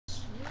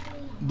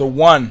the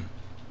one,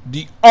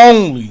 the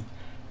only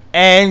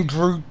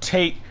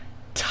Andrewtate,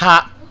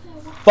 top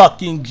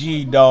fucking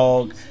G,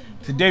 dog.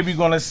 Today we're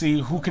gonna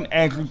see who can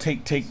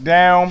Andrewtate take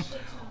down,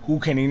 who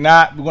can he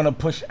not. We're gonna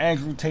push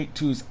Andrewtate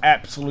to his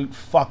absolute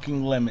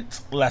fucking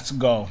limits. Let's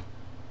go.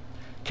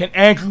 Can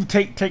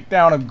Andrewtate take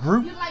down a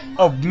group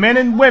of men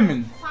and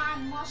women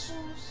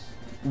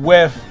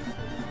with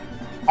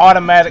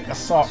automatic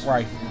assault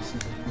rifles?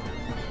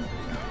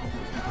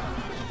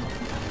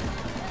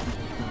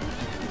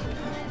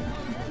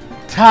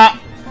 Top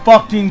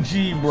fucking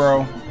G,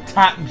 bro.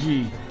 Top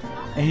G.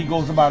 And he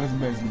goes about his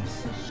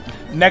business.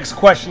 Next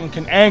question.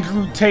 Can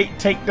Andrewtate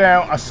take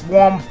down a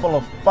swarm full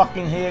of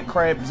fucking head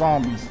crab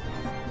zombies?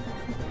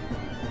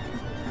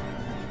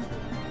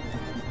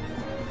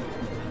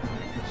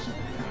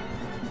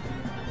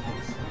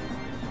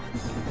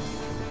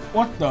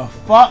 What the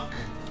fuck?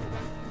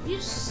 You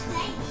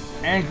stink.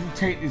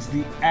 Andrewtate is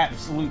the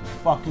absolute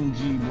fucking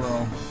G,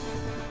 bro.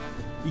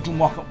 He can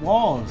walk up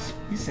walls.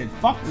 He said,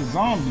 fuck the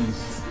zombies.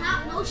 It's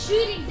not no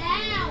shooting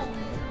down.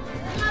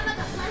 I'm not about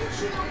to play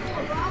with you no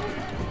more, bro.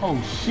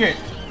 Oh shit.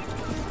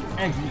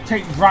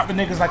 Andrewtate dropping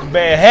niggas like a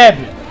bad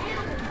habit.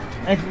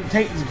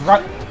 Andrewtate is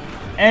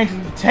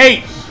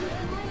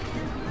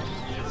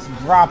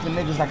dropping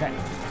niggas like a...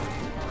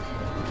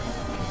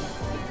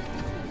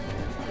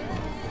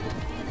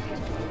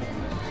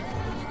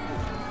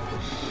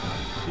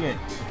 Shit.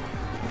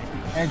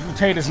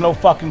 Andrewtate is no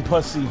fucking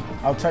pussy.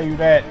 I'll tell you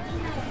that.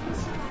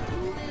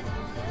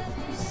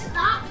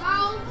 Stop,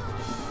 bro.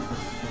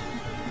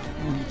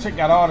 Andrewtate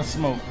got all the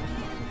smoke.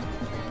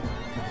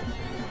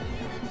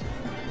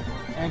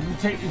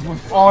 Andrewtate is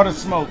with all the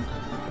smoke.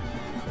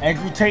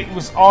 Andrewtate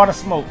was all the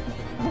smoke.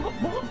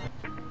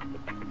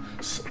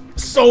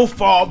 So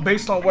far,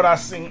 based on what I've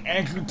seen,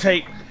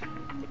 Andrewtate,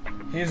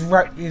 his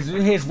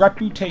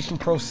reputation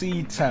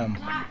precedes him.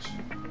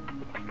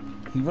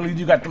 He really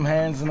do got them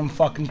hands and them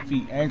fucking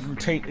feet.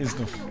 Andrewtate is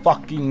the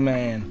fucking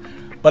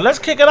man. But let's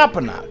kick it up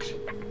a notch.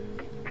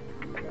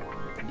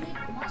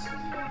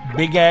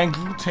 Big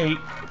Andrewtate.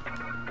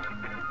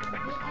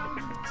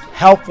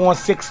 Health on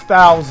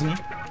 6,000.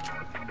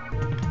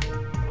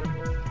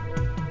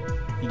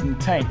 He can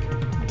tank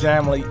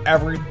generally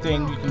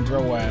everything you can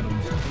throw at him.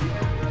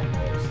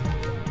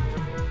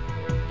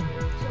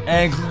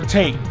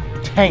 Andrewtate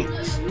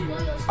tanks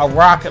a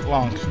rocket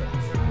launcher.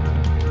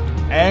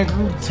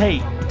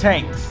 Andrewtate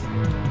tanks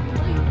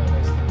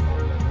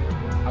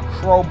a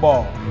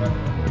crowbar.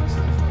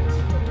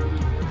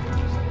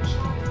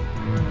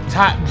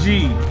 Top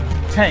G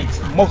tanks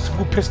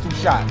multiple pistol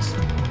shots.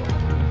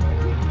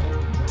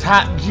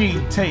 Top G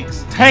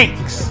tanks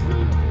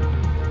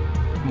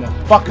from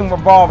a fucking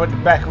revolver at the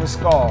back of his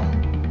skull.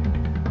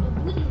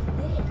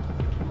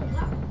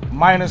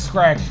 Minor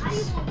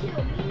scratches.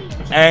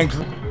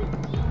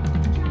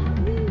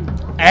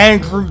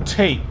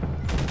 Andrewtate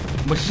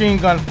machine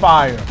gun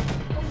fire.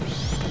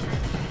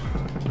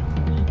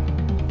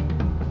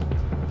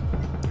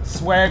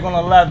 Swag on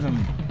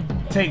 11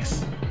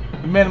 takes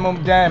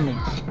minimum damage.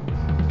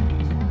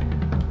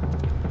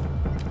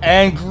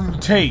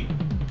 Andrewtate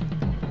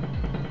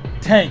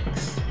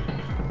tanks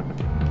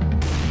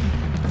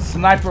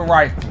sniper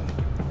rifle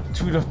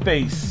to the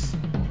face,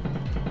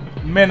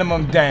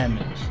 minimum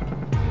damage.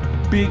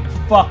 Big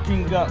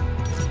fucking gun.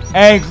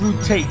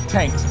 Andrewtate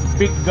tanks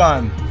big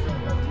gun.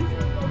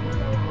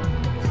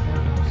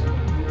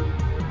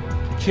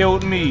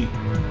 Killed me,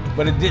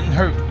 but it didn't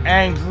hurt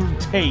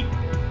Andrewtate.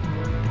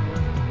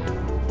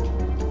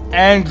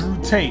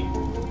 Andrewtate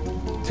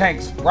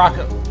tanks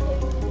rocket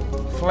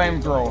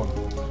flamethrower,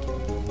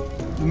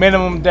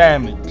 minimum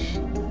damage.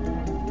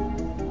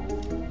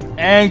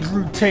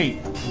 Andrewtate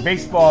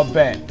baseball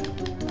bat,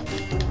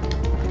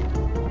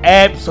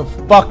 abs of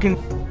fucking.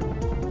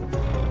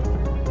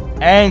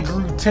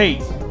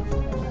 Andrewtate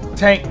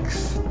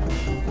tanks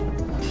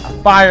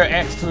a fire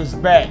axe to his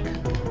back.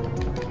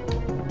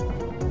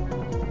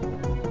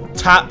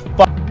 Top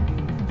fuck.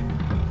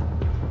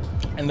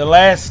 And the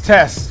last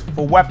test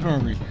for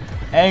weaponry,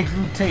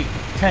 Andrewtate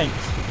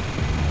tanks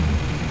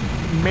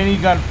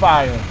minigun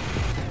fire,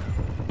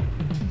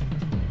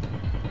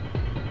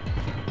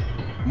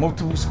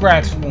 multiple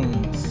scratch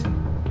wounds.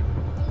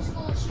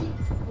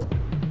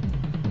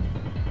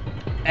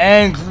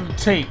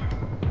 Andrewtate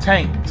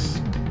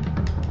tanks.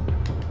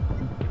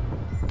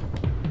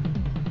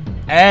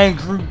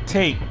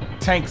 Andrewtate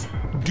tanks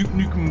Duke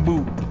Nukem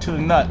Boot to the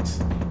nuts.